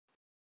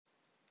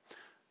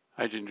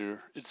Hi Ginger,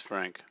 it's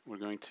Frank. We're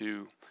going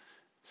to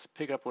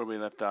pick up where we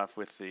left off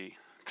with the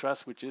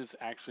truss, which is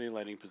actually a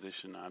lighting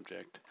position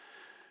object,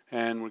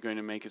 and we're going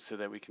to make it so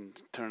that we can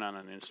turn on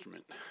an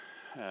instrument.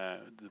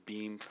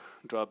 The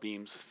draw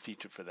beams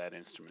feature for that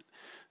instrument.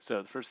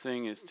 So the first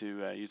thing is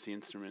to use the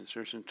instrument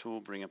insertion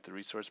tool, bring up the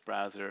resource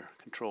browser,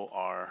 Control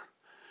R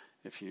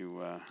if you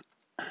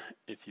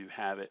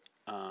have it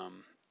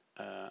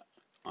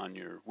on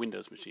your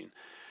Windows machine.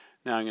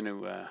 Now I'm going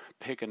to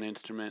pick an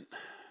instrument.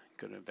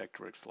 Go to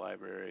Vectorworks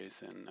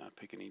libraries and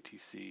pick an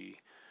ETC.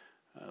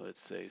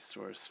 Let's say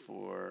source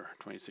for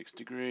 26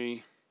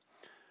 degree.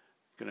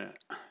 Gonna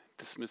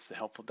dismiss the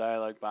helpful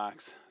dialog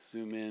box,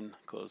 zoom in,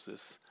 close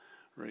this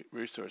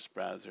resource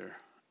browser,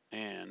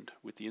 and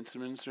with the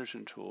instrument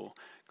insertion tool,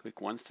 click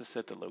once to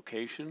set the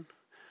location,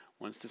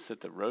 once to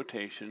set the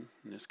rotation.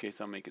 In this case,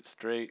 I'll make it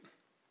straight.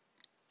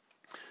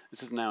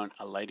 This is now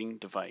a lighting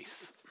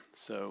device.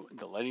 So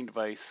the lighting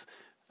device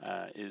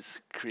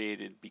is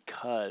created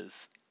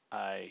because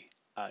I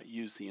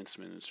use the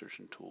instrument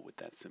insertion tool with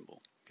that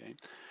symbol. Okay,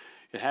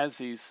 it has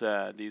these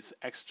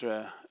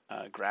extra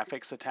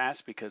graphics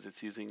attached because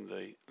it's using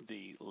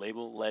the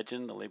label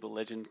legend. The label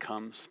legend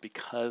comes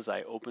because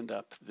I opened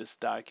up this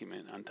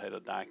document,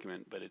 untitled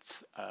document, but it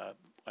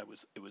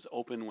was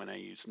open when I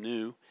used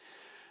new,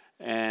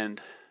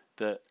 and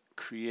the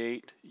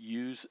create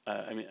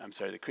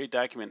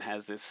document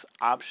has this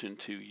option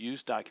to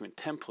use document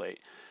template.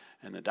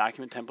 And the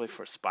document template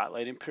for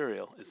Spotlight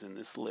Imperial is in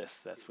this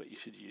list. That's what you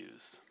should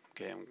use.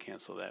 Okay, I'm going to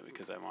cancel that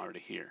because I'm already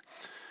here.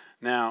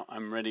 Now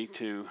I'm ready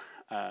to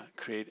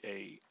create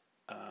a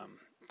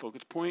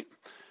focus point.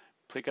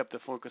 Pick up the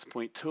focus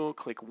point tool,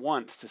 click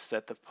once to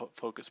set the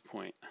focus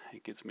point.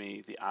 It gives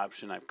me the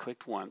option, I've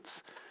clicked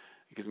once,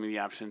 it gives me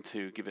the option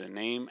to give it a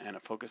name and a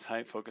focus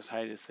height. Focus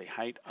height is the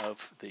height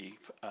of the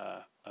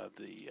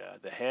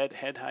head.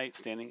 Head height,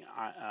 standing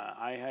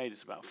eye height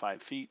is about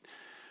 5 feet.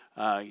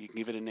 You can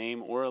give it a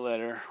name or a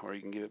letter, or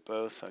you can give it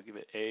both. I'll give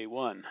it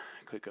A1.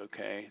 Click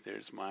OK.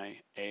 There's my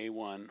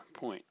A1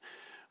 point.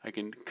 I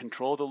can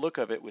control the look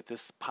of it with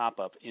this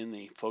pop-up in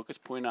the focus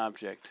point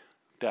object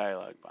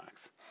dialog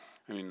box.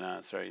 In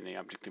the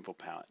object info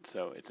palette.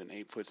 So it's an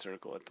 8-foot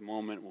circle at the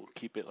moment. We'll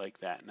keep it like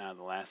that. Now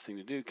the last thing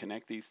to do,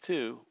 connect these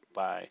two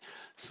by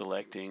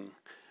selecting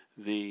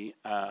the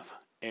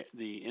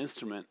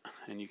instrument,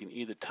 and you can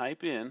either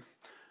type in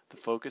the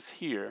focus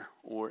here,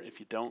 or if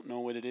you don't know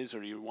what it is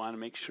or you want to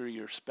make sure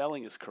your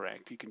spelling is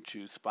correct, you can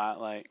choose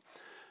Spotlight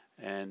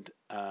and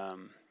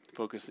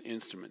focus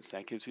instruments.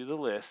 That gives you the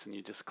list, and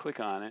you just click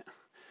on it.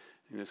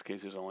 In this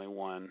case, there's only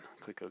one.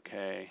 Click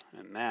OK,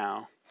 and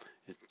now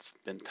it's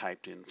been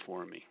typed in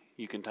for me.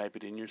 You can type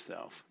it in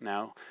yourself.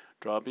 Now,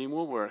 draw beam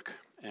will work,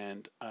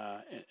 and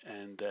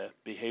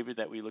behavior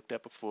that we looked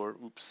at before.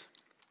 Oops,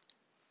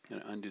 I'm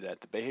going to undo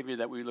that. The behavior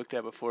that we looked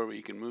at before, where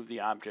you can move the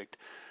object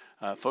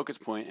focus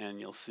point, and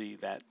you'll see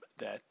that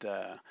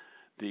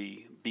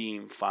the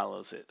beam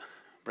follows it.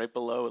 Right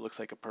below, it looks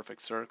like a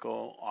perfect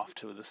circle. Off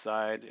to the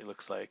side, it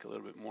looks like a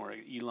little bit more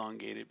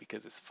elongated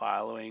because it's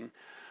following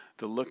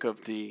the look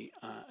of the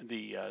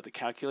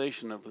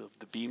calculation of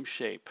the beam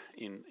shape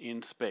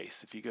in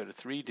space. If you go to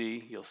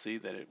 3D, you'll see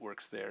that it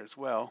works there as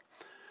well.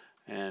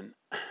 And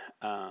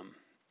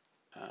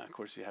of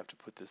course, you have to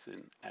put this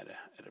in at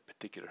a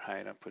particular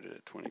height. I'll put it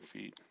at 20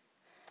 feet.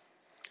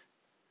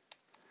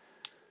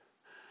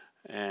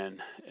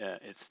 And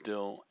it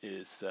still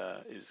is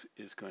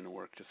going to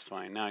work just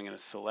fine. Now I'm going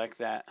to select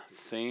that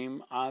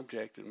same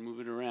object and move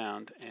it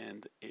around,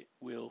 and it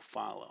will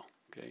follow.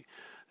 Okay,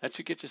 that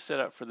should get you set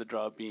up for the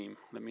draw beam.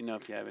 Let me know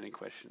if you have any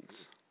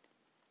questions.